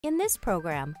In this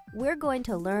program, we're going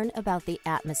to learn about the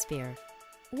atmosphere.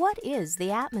 What is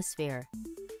the atmosphere?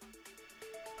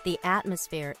 The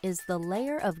atmosphere is the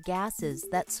layer of gases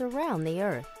that surround the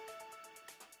Earth.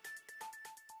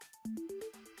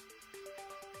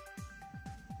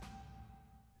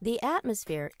 The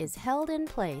atmosphere is held in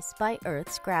place by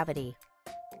Earth's gravity.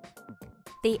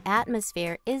 The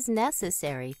atmosphere is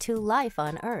necessary to life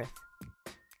on Earth.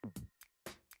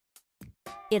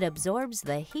 It absorbs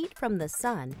the heat from the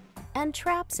sun and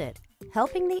traps it,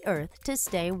 helping the Earth to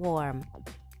stay warm.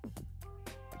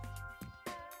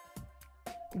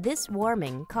 This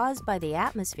warming caused by the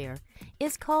atmosphere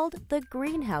is called the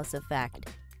greenhouse effect.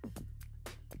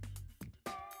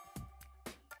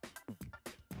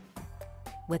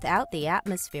 Without the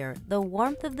atmosphere, the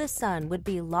warmth of the sun would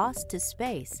be lost to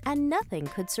space, and nothing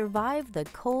could survive the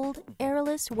cold,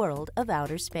 airless world of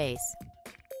outer space.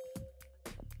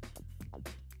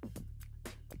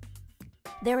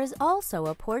 There is also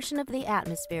a portion of the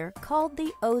atmosphere called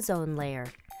the ozone layer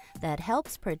that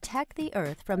helps protect the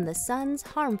Earth from the sun's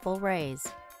harmful rays.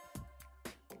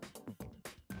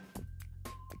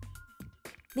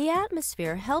 The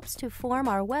atmosphere helps to form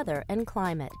our weather and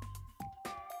climate.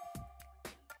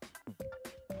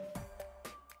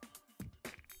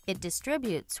 It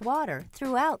distributes water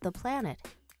throughout the planet.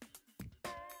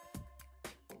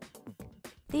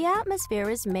 The atmosphere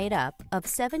is made up of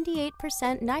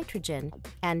 78% nitrogen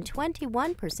and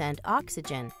 21%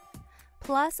 oxygen,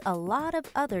 plus a lot of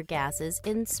other gases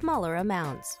in smaller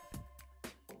amounts.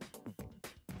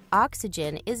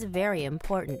 Oxygen is very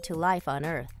important to life on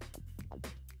Earth.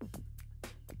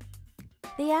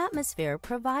 The atmosphere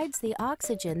provides the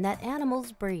oxygen that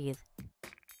animals breathe.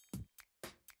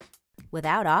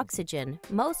 Without oxygen,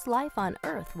 most life on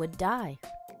Earth would die.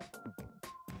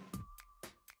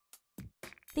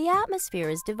 The atmosphere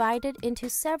is divided into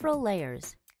several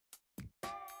layers.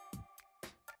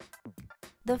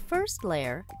 The first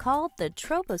layer, called the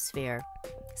troposphere,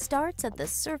 starts at the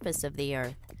surface of the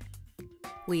Earth.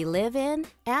 We live in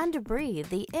and breathe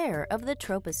the air of the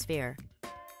troposphere.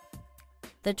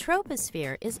 The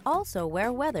troposphere is also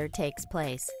where weather takes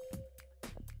place.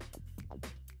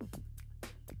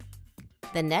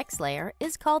 The next layer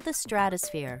is called the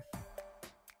stratosphere.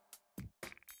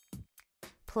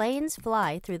 Planes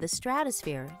fly through the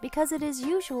stratosphere because it is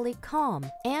usually calm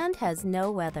and has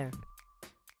no weather.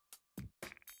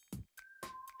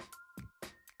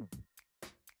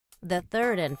 The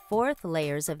third and fourth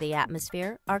layers of the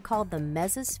atmosphere are called the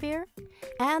mesosphere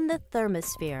and the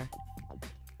thermosphere.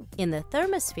 In the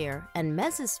thermosphere and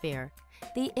mesosphere,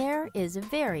 the air is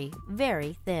very,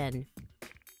 very thin.